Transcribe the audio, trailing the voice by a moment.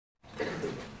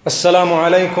Assalamu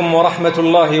alaikum wa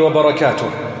rahmatullahi wa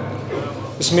barakatuh.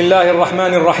 Bismillahir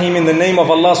Rahmanir Rahim. In the name of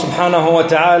Allah subhanahu wa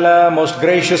ta'ala, most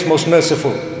gracious, most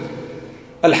merciful.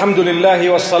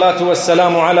 Alhamdulillahi was salatu was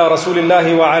salamu ala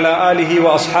rasulillahi wa ala alihi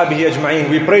wa ashabihi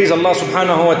ajma'in. We praise Allah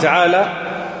subhanahu wa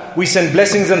ta'ala. We send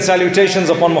blessings and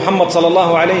salutations upon Muhammad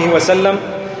sallallahu alayhi wa sallam,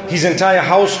 his entire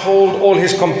household, all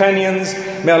his companions.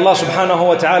 May Allah subhanahu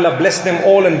wa ta'ala bless them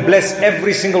all and bless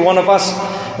every single one of us.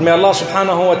 May Allah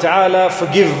subhanahu wa ta'ala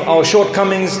forgive our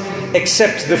shortcomings,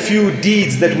 accept the few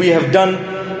deeds that we have done,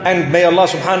 and may Allah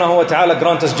subhanahu wa ta'ala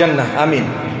grant us Jannah. Ameen.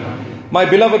 My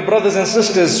beloved brothers and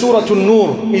sisters, Surah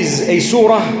An-Nur is a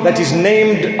surah that is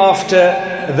named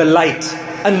after the light,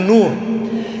 An-Nur.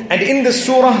 And in this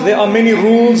surah there are many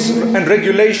rules and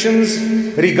regulations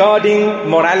regarding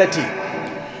morality.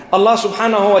 Allah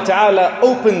subhanahu wa ta'ala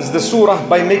opens the surah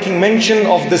by making mention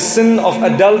of the sin of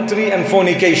adultery and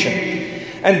fornication.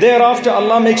 And thereafter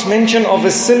Allah makes mention of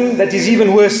a sin that is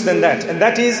even worse than that. And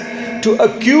that is to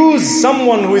accuse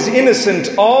someone who is innocent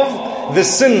of the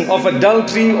sin of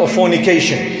adultery or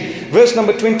fornication. Verse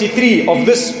number 23 of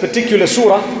this particular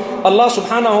surah, Allah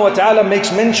subhanahu wa ta'ala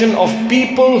makes mention of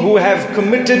people who have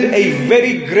committed a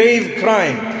very grave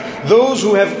crime. Those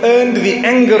who have earned the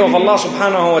anger of Allah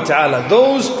subhanahu wa ta'ala.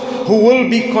 Those who will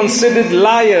be considered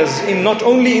liars in not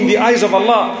only in the eyes of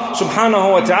Allah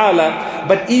subhanahu wa ta'ala,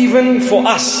 but even for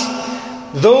us.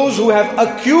 Those who have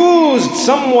accused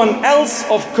someone else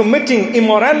of committing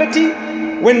immorality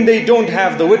when they don't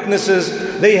have the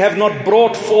witnesses, they have not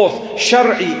brought forth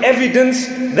shar'i evidence,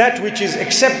 that which is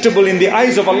acceptable in the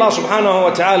eyes of Allah subhanahu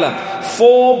wa ta'ala.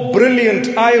 4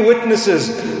 brilliant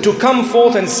eyewitnesses to come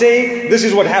forth and say, this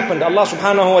is what happened. Allah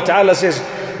subhanahu wa ta'ala says,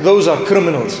 those are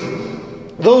criminals.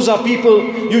 Those are people,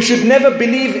 you should never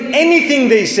believe anything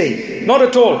they say. Not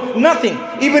at all. Nothing.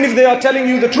 Even if they are telling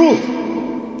you the truth.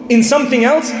 In something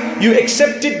else, you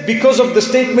accept it because of the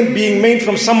statement being made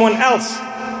from someone else,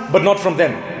 but not from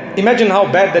them. Imagine how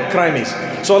bad that crime is.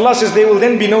 So Allah says they will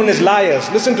then be known as liars.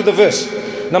 Listen to the verse.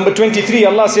 Number 23,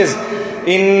 Allah says,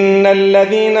 إِنَّ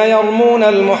الَّذِينَ يَرْمُونَ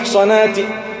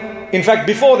الْمُحْصَنَاتِ. In fact,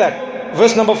 before that,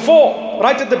 verse number 4,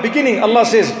 right at the beginning, Allah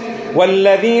says,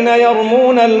 وَالَّذِينَ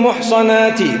يَرْمُونَ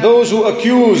الْمُحْصَنَاتِ. Those who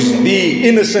accuse the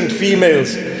innocent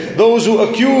females, those who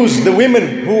accuse the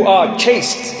women who are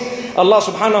chaste. Allah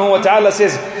subhanahu wa ta'ala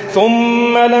says,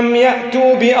 ثُمَّ لَمْ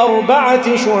يَأْتُوا بِأَرْبَعَةِ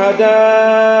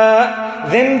شُهَدَاء.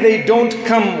 Then they don't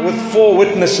come with 4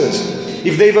 witnesses.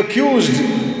 If they've accused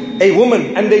a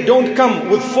woman and they don't come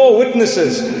with 4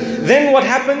 witnesses, then what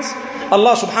happens?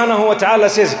 Allah subhanahu wa ta'ala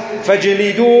says,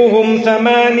 فَجْلِدُوهُمْ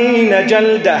ثَمَانِينَ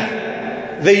جَلْدَةً.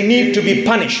 They need to be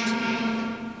punished.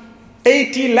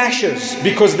 80 lashes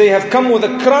because they have come with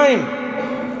a crime.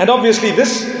 And obviously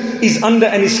this is under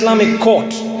an Islamic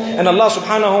court. And Allah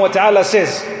subhanahu wa ta'ala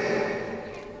says,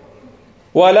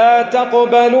 وَلَا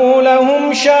تَقْبَلُوا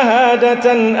لَهُمْ شَهَادَةً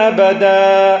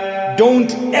أَبَدًا.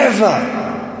 Don't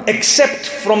ever accept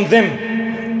from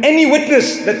them any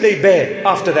witness that they bear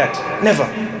after that. Never.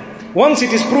 Once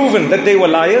it is proven that they were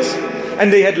liars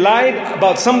and they had lied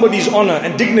about somebody's honor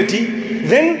and dignity,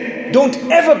 then don't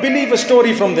ever believe a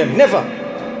story from them. Never.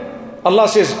 Allah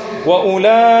says,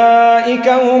 وَأُولَٰئِكَ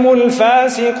هُمُ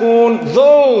الْفَاسِقُونَ.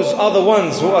 Those are the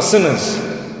ones who are sinners,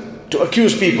 to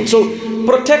accuse people. So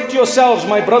protect yourselves,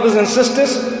 my brothers and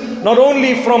sisters, not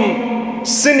only from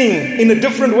sinning in a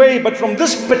different way, but from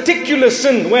this particular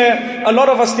sin where a lot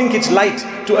of us think it's light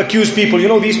to accuse people. You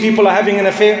know, these people are having an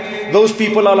affair, those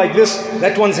people are like this,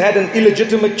 that one's had an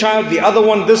illegitimate child, the other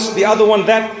one this, the other one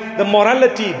that. The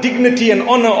morality, dignity and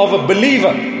honor of a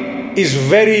believer is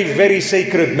very, very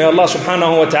sacred. May Allah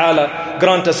subhanahu wa ta'ala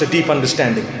grant us a deep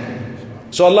understanding.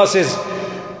 So Allah says,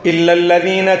 إِلَّا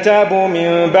الَّذِينَ تَابُوا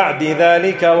مِن بَعْدِ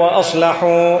ذَلِكَ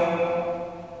وَأَصْلَحُوا.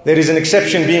 There is an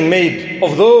exception being made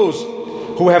of those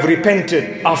who have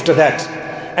repented after that.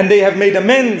 And they have made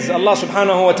amends. Allah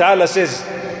subhanahu wa ta'ala says,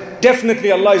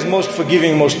 definitely Allah is most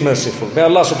forgiving, most merciful. May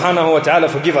Allah subhanahu wa ta'ala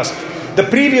forgive us. The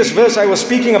previous verse I was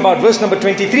speaking about, verse number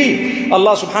 23,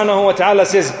 Allah subhanahu wa ta'ala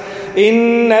says,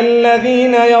 إِنَّ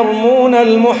الَّذِينَ يَرْمُونَ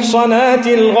الْمُحْصَنَاتِ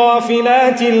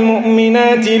الْغَافِلَاتِ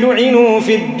الْمُؤْمِنَاتِ لُعِنُوا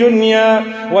فِي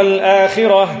الدُّنْيَا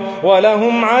وَالْآخِرَةِ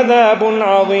وَلَهُمْ عَذَابٌ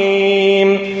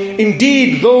عَظِيمٌ.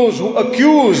 Indeed, those who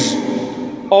accuse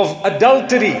of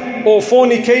adultery or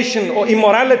fornication or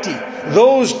immorality,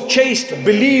 those chaste,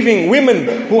 believing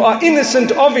women who are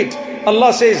innocent of it,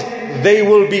 Allah says, they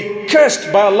will be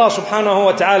cursed by Allah subhanahu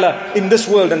wa ta'ala in this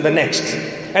world and the next.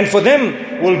 And for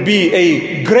them will be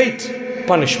a great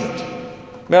punishment.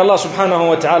 May Allah subhanahu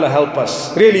wa ta'ala help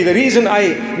us. Really, the reason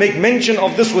I make mention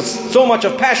of this with so much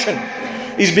of passion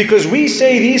is because we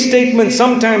say these statements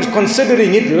sometimes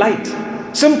considering it light.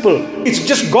 Simple. It's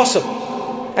just gossip.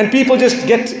 And people just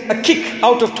get a kick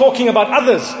out of talking about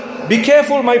others. Be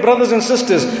careful, my brothers and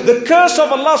sisters. The curse of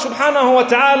Allah subhanahu wa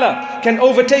ta'ala can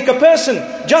overtake a person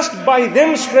just by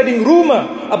them spreading rumor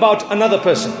about another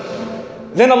person.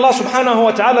 Then Allah subhanahu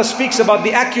wa ta'ala speaks about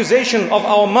the accusation of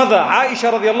our mother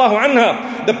Aisha radiallahu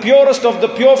anha, the purest of the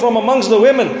pure from amongst the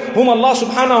women, whom Allah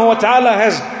subhanahu wa ta'ala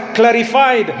has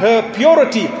clarified her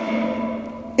purity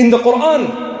in the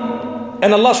Quran.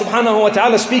 And Allah subhanahu wa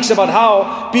ta'ala speaks about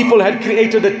how people had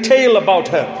created a tale about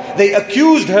her. They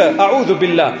accused her, a'udhu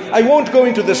billah. I won't go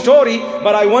into the story,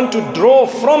 but I want to draw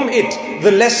from it the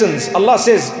lessons. Allah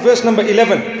says, verse number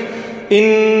 11,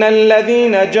 إِنَّ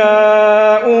الَّذِينَ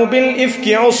جَاءُوا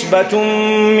بِالْإِفْكِ عُصْبَةٌ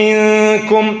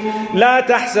مِّنكُمْ لَا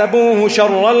تَحْسَبُوهُ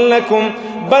شَرًّا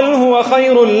لَكُمْ بَلْ هُوَ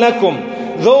خَيْرٌ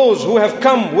لَكُمْ. Those who have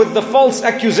come with the false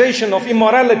accusation of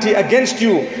immorality against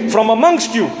you, from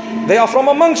amongst you, they are from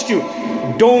amongst you.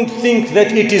 Don't think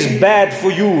that it is bad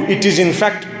for you. It is in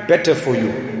fact better for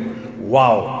you.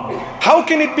 Wow. How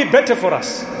can it be better for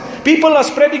us? People are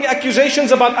spreading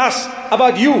accusations about us,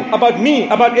 about you, about me,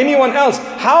 about anyone else.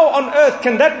 How on earth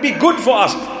can that be good for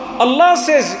us? Allah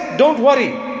says, don't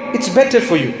worry. It's better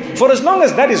for you. For as long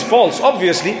as that is false,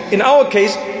 obviously, in our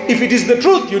case, if it is the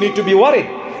truth, you need to be worried.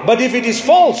 But if it is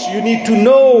false, you need to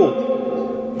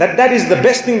know that that is the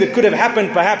best thing that could have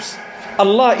happened perhaps.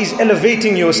 Allah is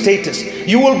elevating your status.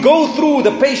 You will go through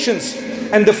the patience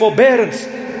and the forbearance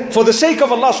for the sake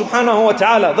of Allah subhanahu wa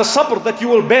ta'ala. The sabr that you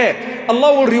will bear,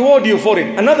 Allah will reward you for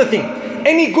it. Another thing,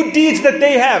 any good deeds that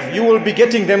they have, you will be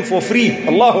getting them for free.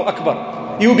 Allahu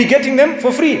Akbar. You will be getting them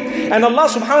for free. And Allah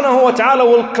subhanahu wa ta'ala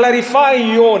will clarify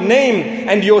your name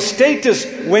and your status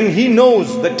when He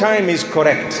knows the time is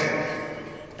correct.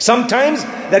 Sometimes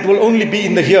that will only be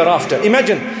in the hereafter.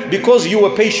 Imagine, because you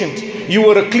were patient, you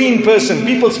were a clean person,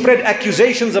 people spread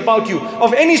accusations about you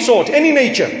of any sort, any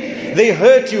nature. They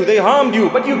hurt you, they harmed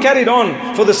you, but you carried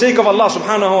on for the sake of Allah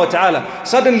subhanahu wa ta'ala.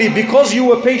 Suddenly, because you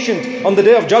were patient, on the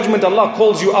day of judgment, Allah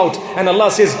calls you out. And Allah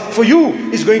says, for you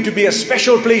is going to be a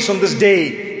special place on this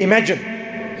day. Imagine,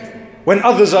 when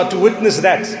others are to witness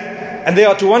that, and they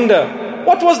are to wonder,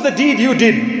 what was the deed you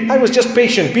did? I was just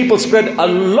patient. People spread a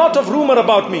lot of rumor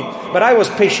about me, but I was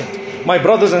patient. My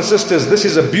brothers and sisters, this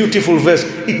is a beautiful verse.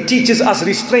 It teaches us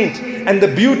restraint and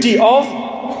the beauty of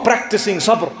practicing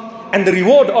sabr and the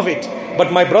reward of it.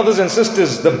 But my brothers and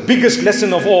sisters, the biggest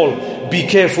lesson of all, be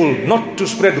careful not to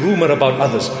spread rumor about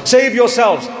others. Save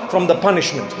yourselves from the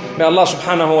punishment. May Allah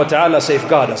subhanahu wa ta'ala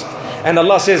safeguard us. And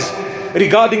Allah says,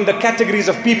 regarding the categories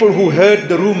of people who heard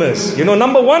the rumors. You know,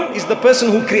 number one is the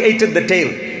person who created the tale.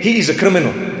 He is a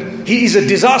criminal. He is a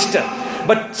disaster.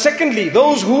 But secondly,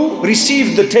 those who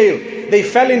received the tale, they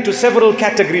fell into several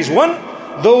categories. One,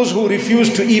 those who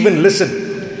refused to even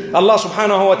listen. Allah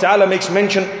subhanahu wa ta'ala makes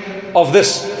mention of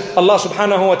this. Allah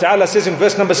subhanahu wa ta'ala says in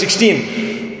verse number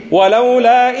 16,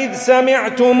 وَلَوْلَا إِذْ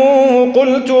سَمِعْتُمُوهُ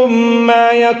قُلْتُمْ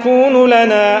مَا يَكُونُ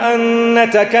لَنَا أَن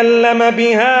نَّتَكَلَّمَ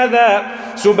بِهَذَا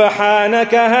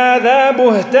سُبْحَانَكَ هَذَا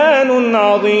بُهْتَانٌ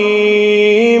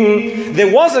عَظِيمٌ.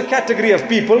 There was a category of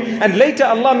people, and later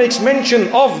Allah makes mention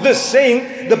of this,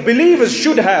 saying the believers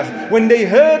should have, when they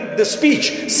heard the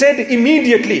speech, said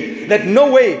immediately that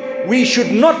no way, we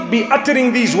should not be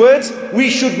uttering these words, we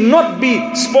should not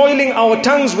be spoiling our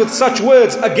tongues with such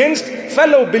words against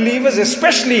fellow believers,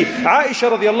 especially Aisha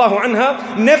radiallahu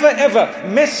anha. Never ever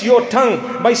mess your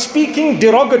tongue by speaking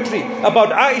derogatory about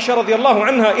Aisha radiallahu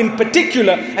anha in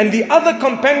particular, and the other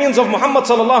companions of Muhammad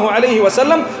sallallahu alayhi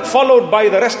wasallam, followed by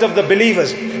the rest of the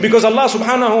believers. Because Allah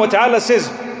subhanahu wa ta'ala says,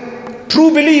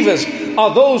 true believers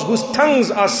are those whose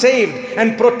tongues are saved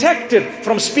and protected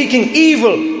from speaking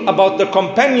evil about the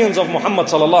companions of Muhammad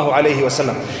sallallahu alayhi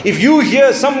wasallam. If you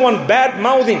hear someone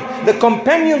bad-mouthing the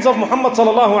companions of Muhammad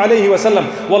sallallahu alayhi wasallam,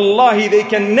 wallahi, they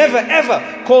can never ever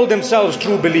call themselves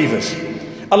true believers.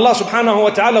 Allah subhanahu wa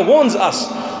ta'ala warns us.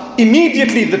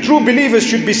 Immediately the true believers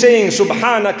should be saying,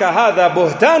 Subhanaka hadha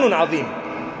buhtanun azim.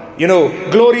 You know,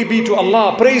 glory be to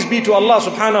Allah, praise be to Allah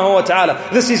subhanahu wa ta'ala.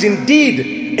 This is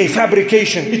indeed a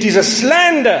fabrication. It is a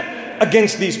slander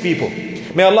against these people.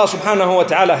 May Allah subhanahu wa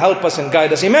ta'ala help us and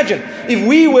guide us. Imagine if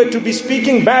we were to be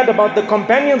speaking bad about the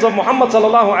companions of Muhammad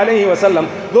sallallahu alayhi wa sallam,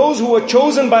 those who were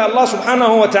chosen by Allah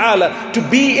subhanahu wa ta'ala to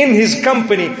be in His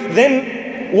company,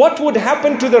 then what would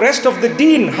happen to the rest of the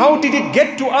deen? How did it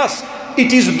get to us?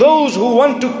 It is those who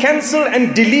want to cancel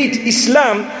and delete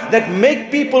Islam that make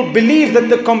people believe that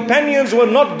the companions were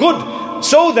not good,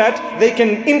 so that they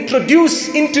can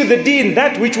introduce into the deen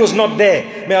that which was not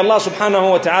there. May Allah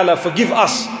subhanahu wa ta'ala forgive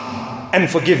us and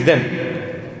forgive them.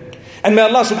 And may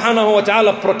Allah subhanahu wa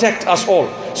ta'ala protect us all.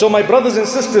 So my brothers and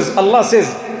sisters, Allah says,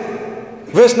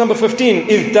 Verse number 15,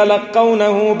 إِذْ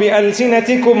تَلَقَّوْنَهُ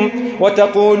بِأَلْسِنَتِكُمْ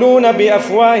وَتَقُولُونَ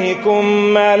بِأَفْوَاهِكُمْ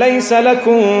مَا لَيْسَ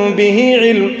لَكُمْ بِهِ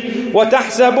عِلْمٌ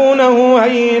وَتَحْسَبُونَهُ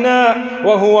هَيِّنًا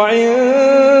وَهُوَ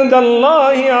عِندَ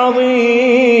اللَّهِ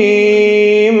عَظِيمٌ.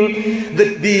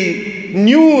 The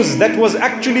news that was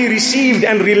actually received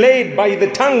and relayed by the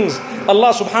tongues,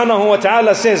 Allah subhanahu wa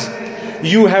ta'ala says,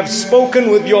 you have spoken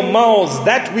with your mouths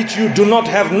that which you do not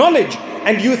have knowledge,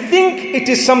 and you think it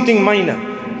is something minor.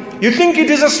 You think it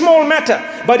is a small matter,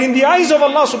 but in the eyes of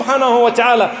Allah subhanahu wa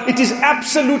ta'ala, it is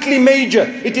absolutely major.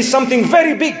 It is something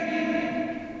very big.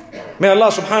 May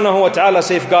Allah subhanahu wa ta'ala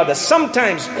safeguard us.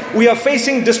 Sometimes we are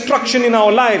facing destruction in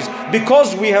our lives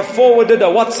because we have forwarded a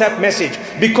WhatsApp message,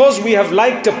 because we have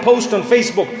liked a post on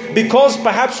Facebook, because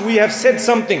perhaps we have said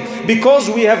something,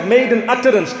 because we have made an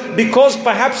utterance, because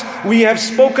perhaps we have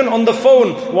spoken on the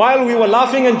phone while we were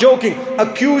laughing and joking,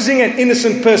 accusing an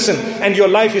innocent person, and your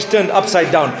life is turned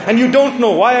upside down. And you don't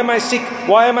know, why am I sick?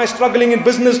 Why am I struggling in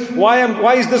business?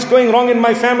 Why is this going wrong in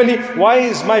my family? Why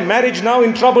is my marriage now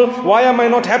in trouble? Why am I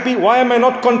not happy? Why am I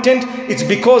not content? It's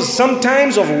because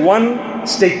sometimes of one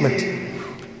statement.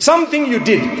 Something you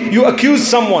did. You accused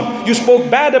someone. You spoke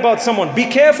bad about someone. Be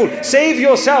careful. Save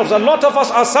yourselves. A lot of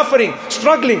us are suffering,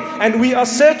 struggling, and we are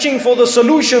searching for the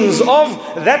solutions of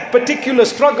that particular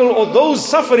struggle or those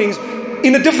sufferings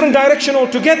in a different direction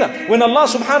altogether. When Allah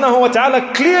subhanahu wa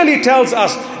ta'ala clearly tells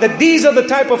us that these are the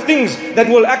type of things that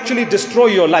will actually destroy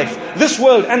your life, this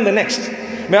world and the next.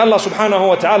 May Allah subhanahu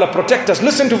wa ta'ala protect us.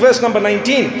 Listen to verse number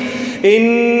 19.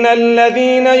 إِنَّ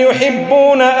الَّذِينَ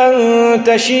يُحِبُّونَ أَن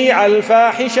تَشِيعَ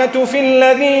الْفَاحِشَةُ فِي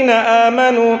الَّذِينَ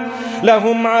آمَنُوا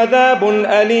لَهُمْ عَذَابٌ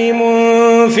أَلِيمٌ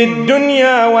فِي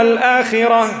الدُّنْيَا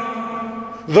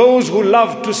وَالْآخِرَةِ. Those who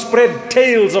love to spread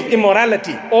tales of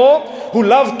immorality, or who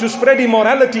love to spread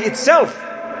immorality itself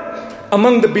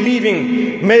among the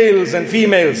believing males and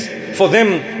females, for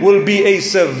them will be a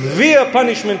severe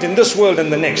punishment in this world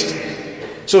and the next.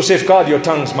 So safeguard your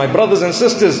tongues, my brothers and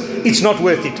sisters. It's not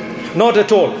worth it. Not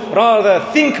at all. Rather,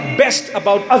 think best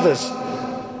about others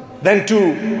than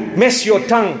to mess your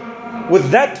tongue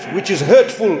with that which is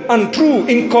hurtful, untrue,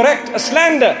 incorrect, a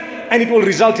slander, and it will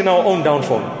result in our own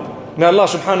downfall. May Allah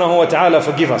subhanahu wa ta'ala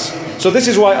forgive us. So this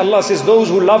is why Allah says those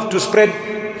who love to spread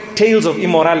tales of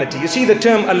immorality. You see, the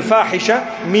term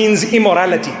al-fahisha means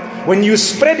immorality. When you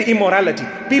spread immorality,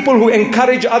 people who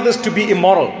encourage others to be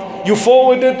immoral. You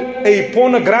forwarded a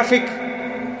pornographic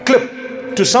clip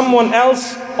to someone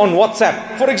else on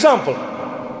WhatsApp, for example,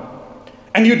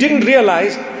 and you didn't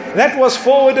realize that was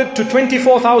forwarded to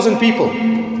 24,000 people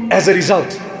as a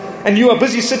result. And you are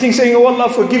busy sitting saying, oh Allah,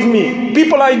 forgive me.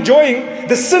 People are enjoying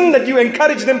the sin that you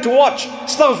encourage them to watch.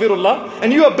 Astaghfirullah.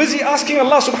 And you are busy asking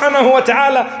Allah subhanahu wa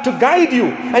ta'ala to guide you.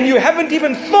 And you haven't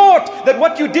even thought that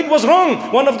what you did was wrong.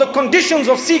 One of the conditions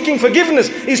of seeking forgiveness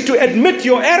is to admit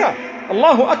your error.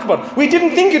 Allahu Akbar. We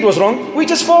didn't think it was wrong. We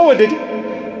just forwarded.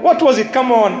 What was it?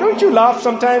 Come on. Don't you laugh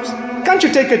sometimes? Can't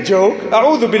you take a joke?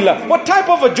 A'udhu billah. What type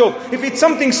of a joke? If it's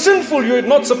something sinful, you're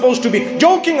not supposed to be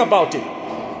joking about it.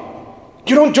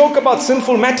 You don't joke about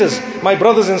sinful matters, my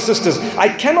brothers and sisters. I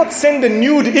cannot send a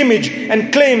nude image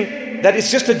and claim that it's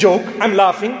just a joke. I'm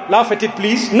laughing. Laugh at it,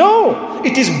 please. No,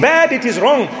 it is bad. It is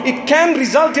wrong. It can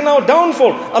result in our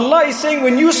downfall. Allah is saying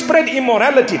when you spread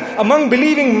immorality among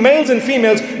believing males and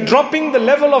females, dropping the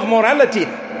level of morality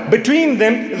between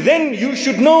them, then you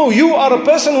should know you are a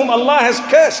person whom Allah has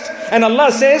cursed. And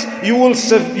Allah says you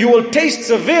will taste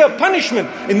severe punishment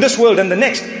in this world and the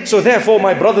next. So therefore,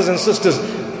 my brothers and sisters,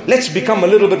 let's become a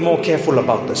little bit more careful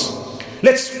about this.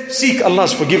 Let's seek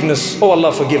Allah's forgiveness. Oh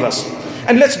Allah, forgive us.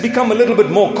 And let's become a little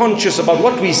bit more conscious about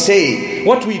what we say,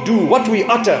 what we do, what we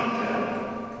utter.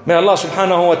 May Allah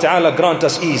subhanahu wa ta'ala grant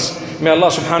us ease. May Allah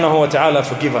subhanahu wa ta'ala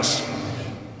forgive us.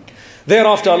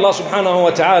 Thereafter, Allah subhanahu wa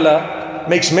ta'ala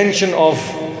makes mention of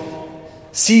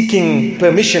seeking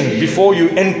permission before you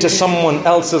enter someone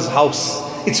else's house.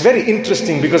 It's very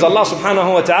interesting because Allah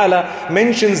subhanahu wa ta'ala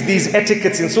mentions these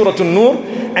etiquettes in Surah An-Nur,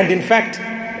 and in fact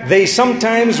they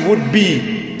sometimes would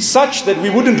be such that we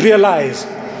wouldn't realize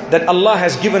that Allah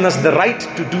has given us the right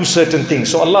to do certain things.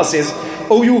 So Allah says,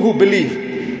 O you who believe,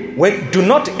 do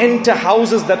not enter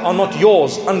houses that are not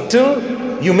yours until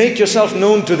you make yourself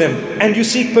known to them and you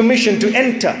seek permission to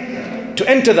enter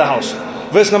the house.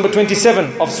 Verse number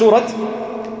 27 of Surah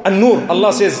An-Nur,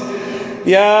 Allah says,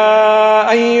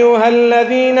 يا أيها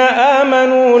الذين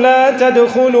آمنوا لا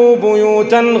تدخلوا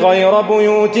بيوتا غير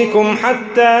بيوتكم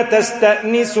حتى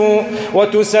تستأنسوا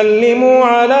وتسلموا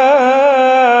على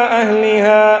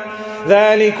أهلها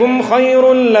ذلكم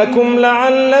خير لكم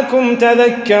لعلكم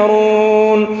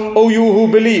تذكرون. O you who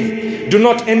believe, do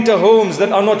not enter homes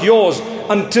that are not yours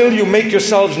until you make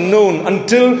yourselves known,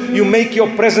 until you make your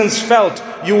presence felt.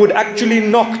 You would actually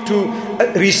knock to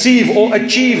receive or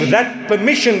achieve that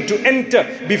permission to enter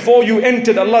before you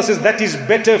entered. Allah says that is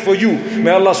better for you.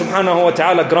 May Allah subhanahu wa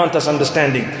ta'ala grant us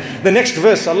understanding. The next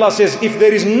verse, Allah says, if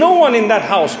there is no one in that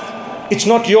house, it's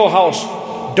not your house,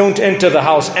 don't enter the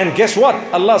house. And guess what?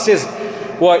 Allah says,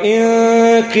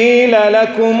 وَإِن قِيلَ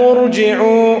لَكُمُ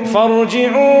ارْجِعُوا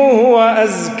فَارْجِعُوا هُوَ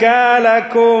أَزْكَى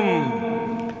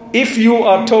لَكُمْ. If you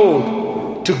are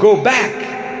told to go back,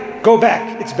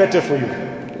 it's better for you.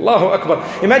 Allahu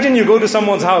Akbar. Imagine you go to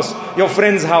someone's house, your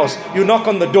friend's house, you knock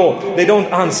on the door, they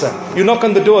don't answer. You knock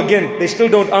on the door again, they still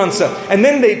don't answer. And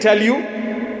then they tell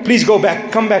you, please go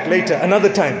back, come back later,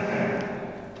 another time.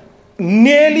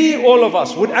 Nearly all of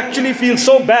us would actually feel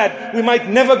so bad, we might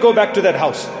never go back to that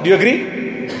house. Do you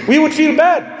agree? We would feel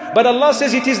bad. But Allah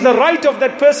says it is the right of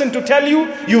that person to tell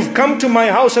you, you've come to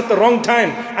my house at the wrong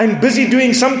time. I'm busy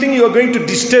doing something you are going to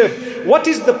disturb. What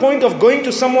is the point of going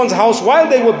to someone's house while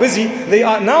they were busy? They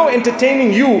are now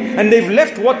entertaining you and they've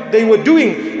left what they were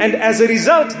doing. And as a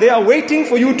result, they are waiting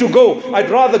for you to go. I'd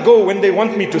rather go when they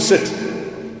want me to sit.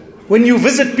 When you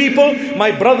visit people,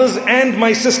 my brothers and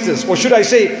my sisters, or should I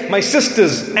say, my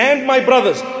sisters and my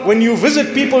brothers, when you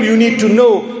visit people, you need to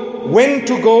know when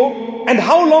to go and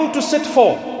how long to sit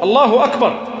for. Allahu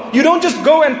Akbar. You don't just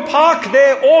go and park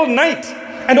there all night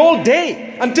and all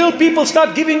day until people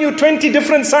start giving you 20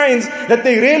 different signs that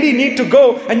they really need to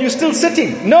go and you're still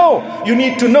sitting. No, you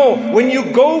need to know when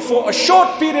you go for a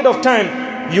short period of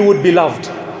time, you would be loved.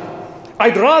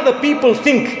 I'd rather people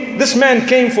think this man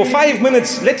came for 5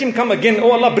 minutes, let him come again,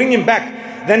 oh Allah, bring him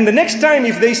back. Then the next time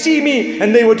if they see me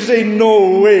and they were to say,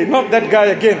 no way, not that guy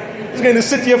again. He's going to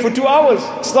sit here for 2 hours.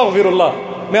 Astaghfirullah.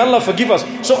 May Allah forgive us.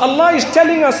 So Allah is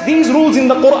telling us these rules in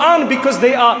the Quran because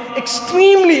they are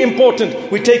extremely important.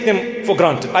 We take them for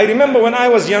granted. I remember when I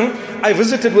was young, I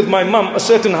visited with my mum a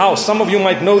certain house. Some of you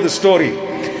might know the story.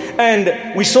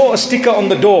 And we saw a sticker on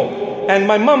the door. And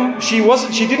my mum, she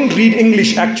didn't read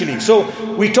English actually. So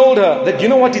we told her that, you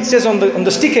know what it says on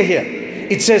the sticker here?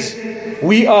 It says,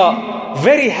 we are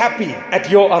very happy at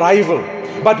your arrival,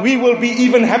 but we will be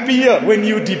even happier when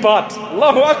you depart.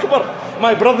 Allahu Akbar.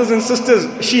 My brothers and sisters,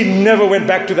 she never went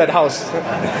back to that house.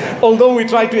 Although we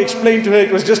tried to explain to her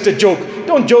it was just a joke.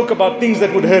 Don't joke about things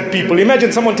that would hurt people.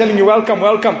 Imagine someone telling you welcome,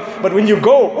 welcome. But when you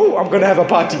go, oh, I'm going to have a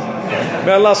party.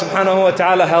 May Allah subhanahu wa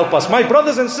ta'ala help us. My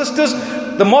brothers and sisters,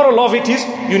 the moral of it is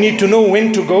you need to know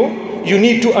when to go. You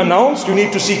need to announce, you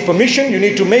need to seek permission, you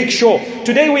need to make sure.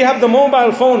 Today we have the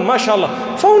mobile phone,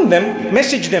 mashallah. Phone them,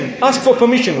 message them, ask for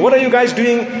permission. What are you guys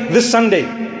doing this Sunday?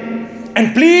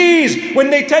 And please, when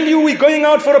they tell you we're going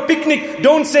out for a picnic,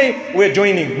 don't say we're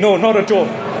joining. No, not at all.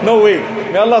 No way.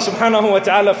 May Allah subhanahu wa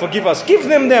ta'ala forgive us. Give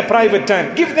them their private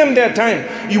time. Give them their time.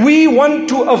 We want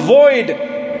to avoid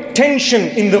tension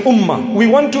in the ummah. We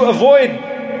want to avoid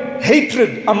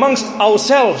hatred amongst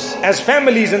ourselves as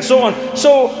families and so on.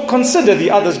 So consider the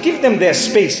others. Give them their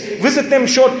space. Visit them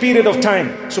short period of time.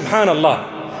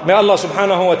 Subhanallah. May Allah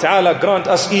subhanahu wa ta'ala grant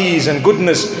us ease and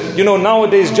goodness. You know,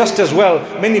 nowadays just as well,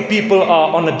 many people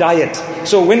are on a diet.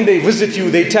 So when they visit you,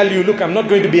 they tell you, look, I'm not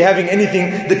going to be having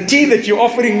anything. The tea that you're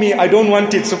offering me, I don't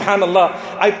want it,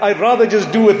 subhanallah. I'd rather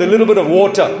just do with a little bit of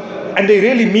water. And they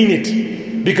really mean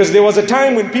it. Because there was a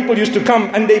time when people used to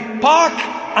come and they park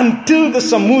until the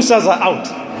samosas are out.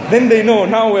 Then they know,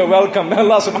 now we're welcome. May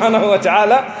Allah subhanahu wa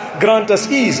ta'ala grant us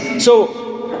ease. So,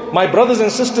 my brothers and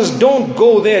sisters, don't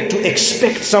go there to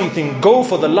expect something. Go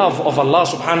for the love of Allah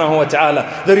subhanahu wa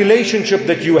ta'ala. The relationship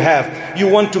that you have. You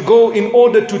want to go in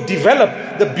order to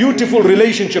develop the beautiful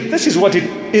relationship. This is what it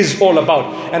is all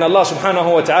about. And Allah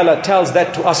subhanahu wa ta'ala tells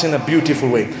that to us in a beautiful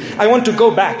way. I want to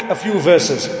go back a few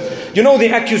verses. You know the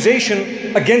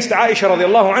accusation against Aisha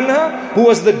radiallahu anha, who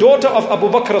was the daughter of Abu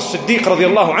Bakr as-Siddiq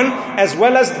radiallahu anha, as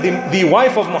well as the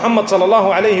wife of Muhammad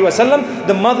sallallahu alayhi wasallam,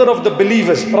 the mother of the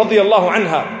believers radiallahu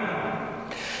anha.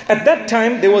 At that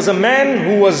time, there was a man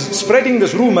who was spreading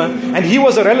this rumor, and he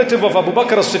was a relative of Abu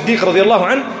Bakr as-Siddiq radiallahu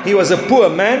anhu. He was a poor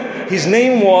man. His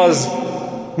name was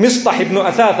Mistah ibn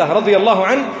Athatha radiallahu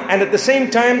anhu, and at the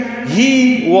same time,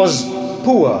 he was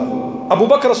poor. Abu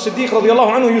Bakr as-Siddiq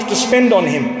radiallahu anhu used to spend on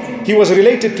him. He was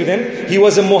related to them. He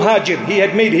was a muhajir. He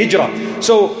had made hijrah.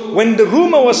 So when the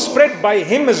rumor was spread by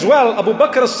him as well, Abu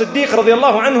Bakr as-Siddiq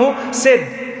radiallahu anhu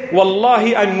said,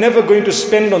 Wallahi, I'm never going to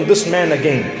spend on this man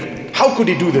again. How could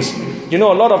he do this? You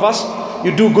know, a lot of us,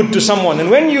 you do good to someone, and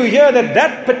when you hear that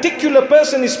that particular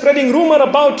person is spreading rumor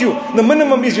about you, the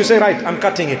minimum is you say, right, I'm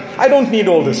cutting it. I don't need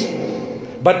all this.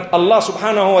 But Allah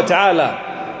subhanahu wa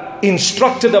ta'ala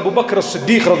instructed Abu Bakr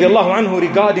as-Siddiq radiallahu anhu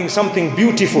regarding something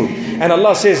beautiful. And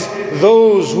Allah says,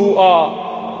 those who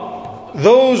are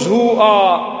those who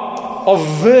are of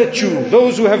virtue,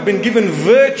 those who have been given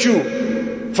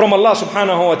virtue from Allah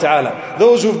subhanahu wa ta'ala,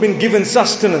 those who have been given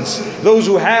sustenance, those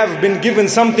who have been given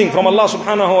something from Allah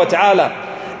subhanahu wa ta'ala,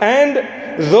 and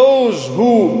those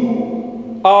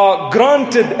who are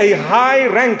granted a high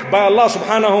rank by Allah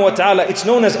subhanahu wa ta'ala. It's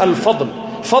known as al-fadl.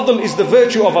 Fadl is the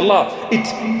virtue of Allah. It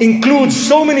includes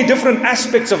so many different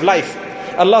aspects of life.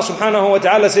 Allah subhanahu wa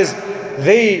ta'ala says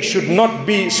they should not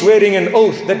be swearing an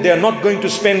oath that they are not going to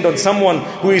spend on someone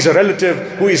who is a relative,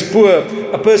 who is poor,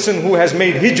 a person who has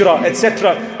made hijrah,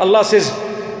 etc. Allah says,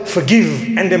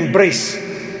 forgive and embrace.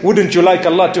 Wouldn't you like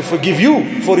Allah to forgive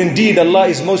you? For indeed Allah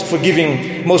is most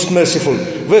forgiving, most merciful.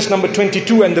 Verse number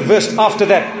 22 and the verse after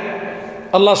that,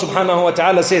 Allah subhanahu wa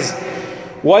ta'ala says,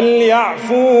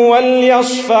 وَلْيَعْفُوا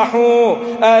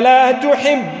وَلْيَصْفَحُوا أَلَا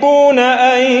تُحِبُّونَ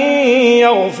أَن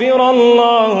يَغْفِرَ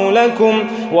اللَّهُ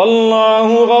لَكُمْ وَاللَّهُ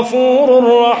غَفُورٌ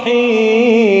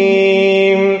رَحِيمٌ.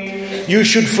 You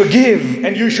should forgive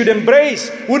and you should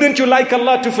embrace. Wouldn't you like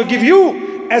Allah to forgive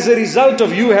you as a result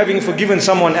of you having forgiven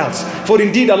someone else? For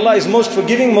indeed Allah is most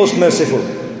forgiving, most merciful.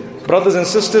 Brothers and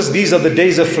sisters, these are the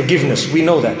days of forgiveness. We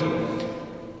know that.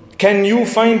 Can you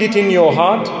find it in your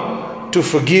heart to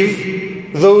forgive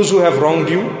those who have wronged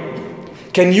you?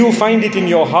 Can you find it in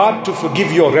your heart to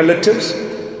forgive your relatives?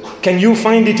 Can you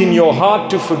find it in your heart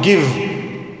to forgive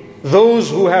those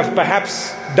who have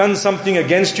perhaps done something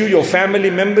against you, your family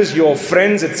members, your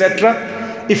friends,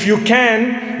 etc.? If you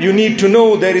can, you need to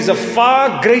know there is a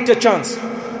far greater chance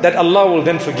that Allah will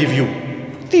then forgive you.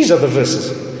 These are the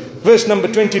verses. Verse number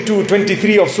 22,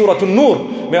 23 of Surah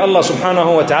An-Nur. May Allah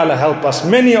subhanahu wa ta'ala help us.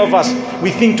 Many of us,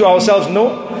 we think to ourselves,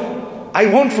 no, I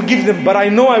won't forgive them, but I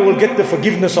know I will get the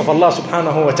forgiveness of Allah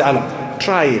subhanahu wa ta'ala.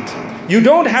 Try it. You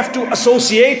don't have to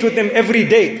associate with them every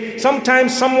day.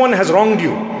 Sometimes someone has wronged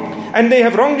you, and they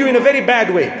have wronged you in a very bad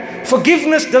way.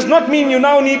 Forgiveness does not mean you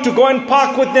now need to go and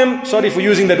park with them. Sorry for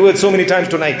using that word so many times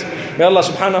tonight. May Allah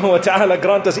subhanahu wa ta'ala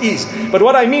grant us ease. But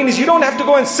what I mean is you don't have to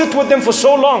go and sit with them for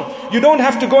so long. You don't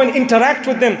have to go and interact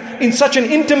with them in such an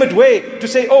intimate way to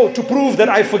say, oh, to prove that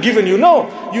I've forgiven you. No,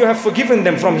 you have forgiven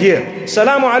them from here.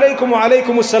 Salamu alaykum wa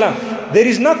alaykum assalam. There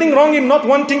is nothing wrong in not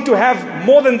wanting to have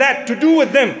more than that to do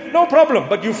with them. No problem,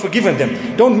 but you've forgiven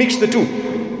them. Don't mix the two.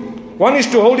 One is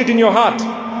to hold it in your heart.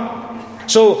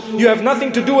 So you have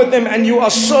nothing to do with them and you are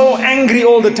so angry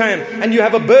all the time and you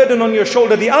have a burden on your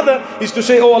shoulder. The other is to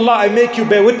say, oh Allah, I make you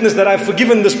bear witness that I've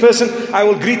forgiven this person. I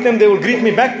will greet them, they will greet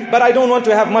me back, but I don't want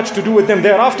to have much to do with them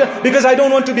thereafter because I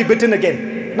don't want to be bitten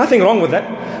again. Nothing wrong with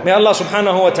that. May Allah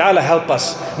subhanahu wa ta'ala help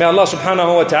us. May Allah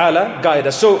subhanahu wa ta'ala guide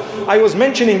us. So I was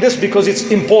mentioning this because it's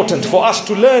important for us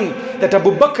to learn that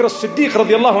Abu Bakr as-Siddiq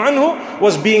radiallahu anhu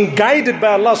was being guided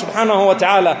by Allah subhanahu wa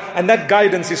ta'ala, and that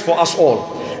guidance is for us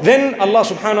all. Then Allah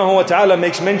subhanahu wa ta'ala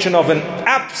makes mention of an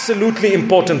absolutely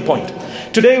important point.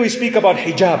 Today we speak about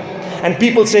hijab, and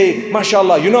people say,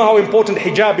 mashallah, you know how important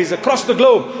hijab is across the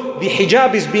globe. The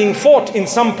hijab is being fought in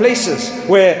some places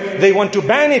where they want to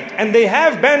ban it, and they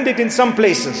have banned it in some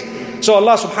places. So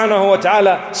Allah subhanahu wa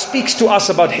ta'ala speaks to us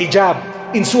about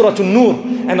hijab in Surah An-Nur,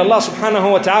 and Allah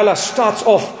subhanahu wa ta'ala starts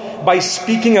off by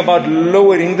speaking about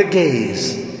lowering the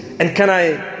gaze. And can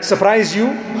I surprise you?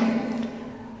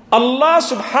 Allah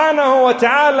subhanahu wa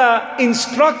ta'ala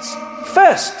instructs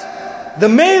first the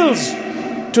males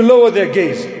to lower their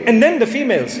gaze, and then the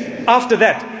females. After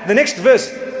that, the next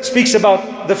verse speaks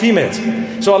about the females.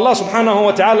 So Allah subhanahu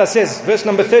wa ta'ala says, verse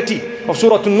number 30 of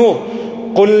Surah An-Nur,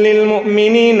 قُلْ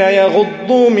لِلْمُؤْمِنِينَ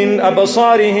يَغُضُّوا مِنْ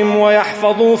أَبْصَارِهِمْ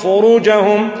وَيَحْفَظُوا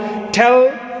فُرُوجَهُمْ.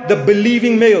 Tell the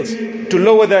believing males to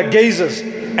lower their gazes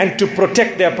and to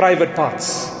protect their private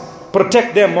parts,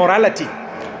 protect their morality.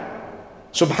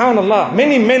 Subhanallah,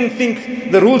 many men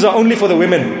think the rules are only for the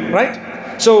women,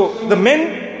 right? So the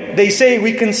men, they say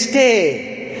we can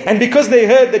stare. And because they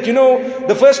heard that,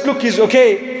 the first look is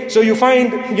okay, so you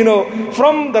find,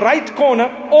 from the right corner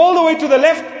all the way to the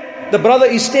left, the brother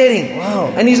is staring.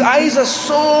 Wow. And his eyes are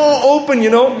so open,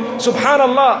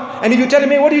 Subhanallah. And if you tell him,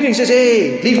 hey, what do you think? He says,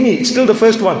 hey, leave me, it's still the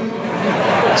first one.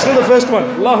 Still the first one.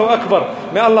 Allahu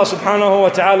Akbar. May Allah subhanahu wa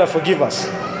ta'ala forgive us.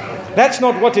 That's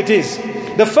not what it is.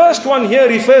 The first one here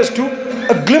refers to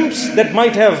a glimpse that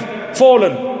might have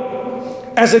fallen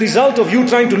as a result of you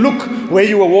trying to look where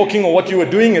you were walking or what you were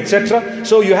doing, etc.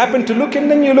 So you happen to look and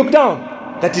then you look down.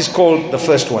 That is called the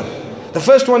first one. The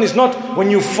first one is not when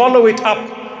you follow it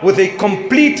up with a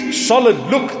complete solid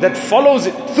look that follows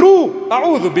it through.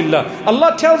 A'udhu billah.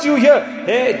 Allah tells you here,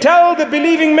 hey, tell the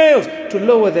believing males to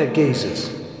lower their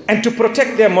gazes and to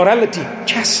protect their morality,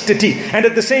 chastity, and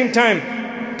at the same time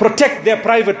protect their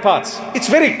private parts. It's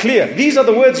very clear. These are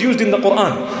the words used in the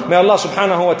Quran. May Allah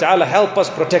subhanahu wa ta'ala help us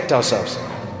protect ourselves.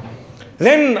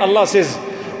 Then Allah says,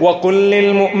 وَقُلْ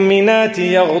لِلْمُؤْمِنَاتِ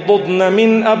يَغْضُضْنَ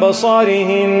مِنْ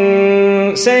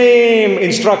أَبْصَارِهِنْ. Same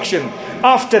instruction.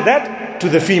 After that, to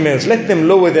the females, let them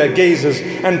lower their gazes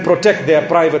and protect their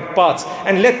private parts,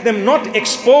 and let them not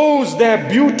expose their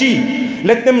beauty.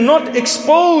 Let them not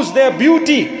expose their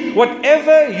beauty.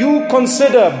 Whatever you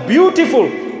consider beautiful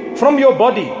from your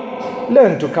body,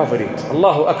 learn to cover it.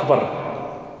 Allahu Akbar.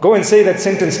 Go and say that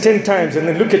sentence 10 times and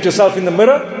then look at yourself in the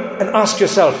mirror and ask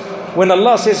yourself, when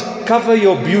Allah says cover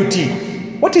your beauty,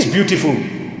 what is beautiful?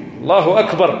 Allahu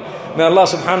Akbar. May Allah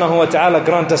subhanahu wa ta'ala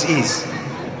grant us ease.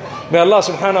 May Allah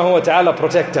subhanahu wa ta'ala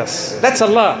protect us. That's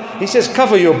Allah. He says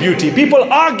cover your beauty. People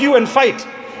argue and fight.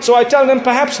 So I tell them,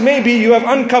 perhaps maybe you have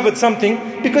uncovered something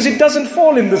because it doesn't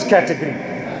fall in this category.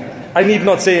 I need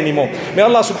not say anymore. May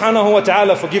Allah subhanahu wa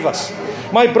ta'ala forgive us.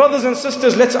 My brothers and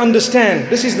sisters, let's understand,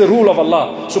 this is the rule of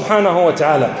Allah subhanahu wa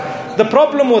ta'ala. The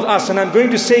problem with us, and I'm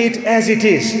going to say it as it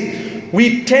is,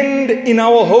 we tend in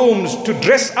our homes to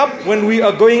dress up when we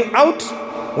are going out,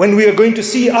 when we are going to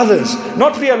see others,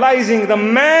 not realizing the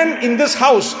man in this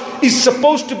house is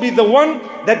supposed to be the one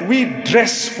that we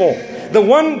dress for, the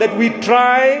one that we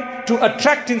try to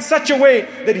attract in such a way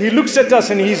that he looks at us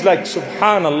and he's like,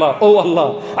 Subhanallah, oh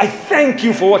Allah, I thank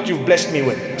you for what you've blessed me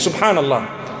with.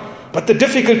 Subhanallah. But the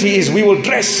difficulty is we will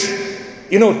dress,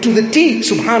 to the T,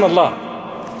 Subhanallah,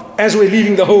 as we're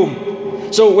leaving the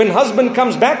home. So when husband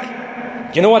comes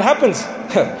back, you know what happens?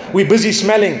 We're busy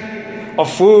smelling of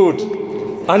food,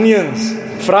 onions,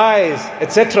 fries,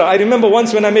 etc. I remember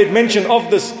once when I made mention of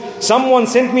this, someone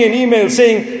sent me an email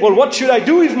saying, well, what should I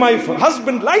do if my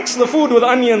husband likes the food with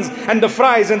onions and the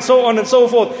fries and so on and so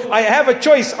forth? I have a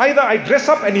choice. Either I dress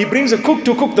up and he brings a cook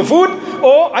to cook the food,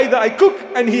 or either I cook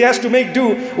and he has to make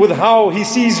do with how he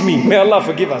sees me. May Allah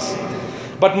forgive us.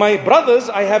 But my brothers,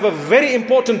 I have a very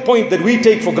important point that we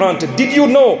take for granted. Did you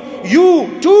know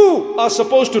you too are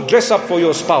supposed to dress up for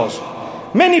your spouse?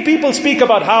 Many people speak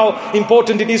about how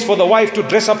important it is for the wife to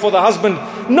dress up for the husband.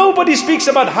 Nobody speaks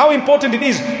about how important it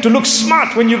is to look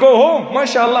smart when you go home.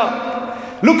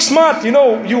 MashaAllah. Look smart,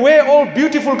 you wear all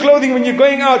beautiful clothing when you're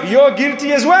going out. You're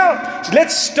guilty as well. So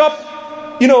let's stop,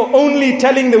 only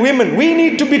telling the women. We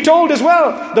need to be told as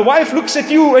well. The wife looks at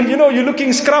you and you're looking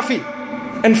scruffy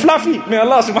and fluffy. May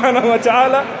Allah subhanahu wa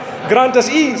ta'ala grant us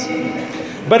ease.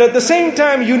 But at the same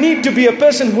time, you need to be a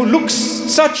person who looks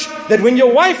such that when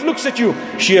your wife looks at you,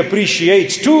 she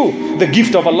appreciates too the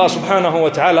gift of Allah subhanahu wa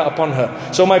ta'ala upon her.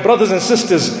 So my brothers and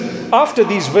sisters, after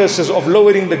these verses of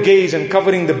lowering the gaze and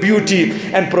covering the beauty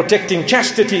and protecting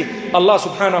chastity, Allah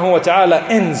subhanahu wa ta'ala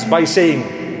ends by saying,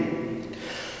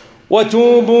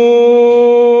 وَتُوبُوا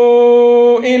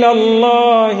إِلَى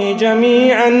اللَّهِ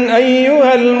جَمِيعًا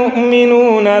أَيُّهَا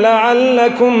الْمُؤْمِنُونَ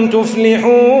لَعَلَّكُمْ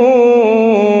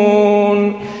تُفْلِحُونَ.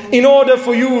 In order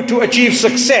for you to achieve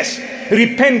success,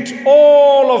 repent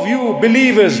all of you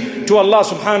believers to Allah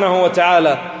subhanahu wa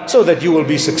ta'ala so that you will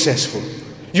be successful.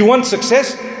 You want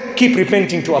success? Keep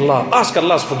repenting to Allah. Ask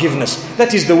Allah's forgiveness.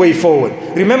 That is the way forward.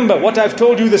 Remember what I've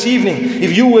told you this evening.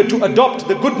 If you were to adopt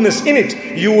the goodness in it,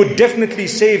 you would definitely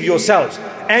save yourselves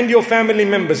and your family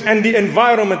members and the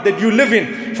environment that you live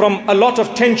in from a lot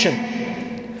of tension,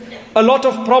 a lot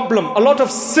of problem, a lot of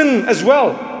sin as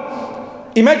well.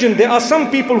 Imagine there are some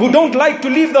people who don't like to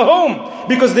leave the home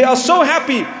because they are so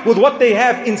happy with what they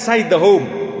have inside the home.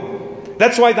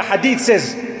 That's why the hadith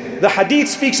says, the hadith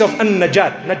speaks of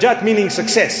an-najat, najat meaning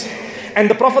success. And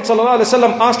the Prophet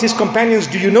ﷺ asked his companions,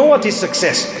 do you know what is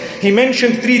success? He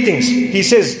mentioned 3 things. He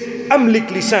says, amlik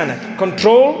lisanak,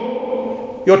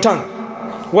 control your tongue.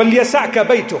 وَلْيَسَعْكَ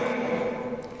بَيْتُكَ,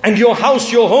 and your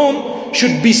house, your home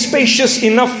should be spacious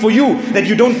enough for you that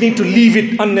you don't need to leave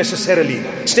it unnecessarily.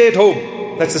 Stay at home.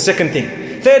 That's the second thing.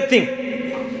 Third thing,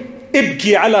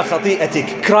 ibki ala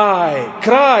khati'atik,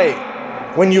 cry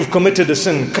when you've committed a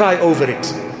sin, cry over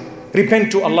it.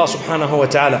 Repent to Allah subhanahu wa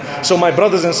ta'ala. So my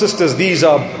brothers and sisters, these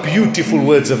are beautiful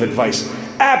words of advice.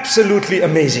 Absolutely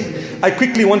amazing. I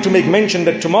quickly want to make mention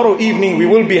that tomorrow evening we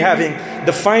will be having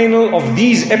the final of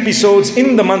these episodes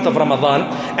in the month of Ramadan.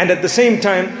 And at the same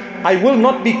time, I will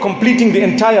not be completing the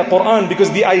entire Quran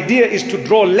because the idea is to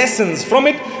draw lessons from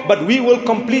it, but we will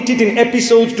complete it in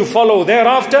episodes to follow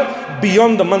thereafter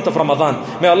beyond the month of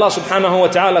Ramadan. May Allah subhanahu wa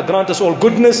ta'ala grant us all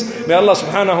goodness. May Allah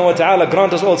subhanahu wa ta'ala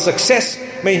grant us all success.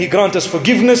 May He grant us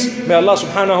forgiveness. May Allah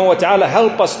subhanahu wa ta'ala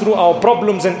help us through our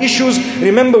problems and issues.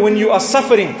 Remember, when you are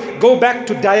suffering, go back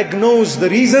to diagnose the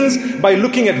reasons by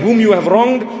looking at whom you have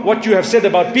wronged, what you have said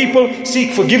about people.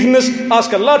 Seek forgiveness.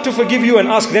 Ask Allah to forgive you and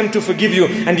ask them to forgive you,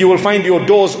 and you will find your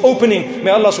doors opening.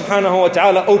 May Allah subhanahu wa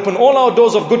ta'ala open all our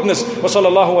doors of goodness. Wa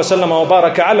sallallahu wa sallam wa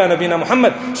baraka ala nabina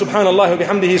Muhammad. Subhanallah wa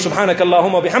bihamdihi,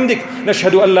 subhanakallahumma bihamdik.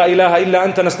 Nashhadu an la ilaha illa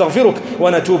anta nastaghfiruk wa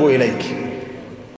natubu ilayk.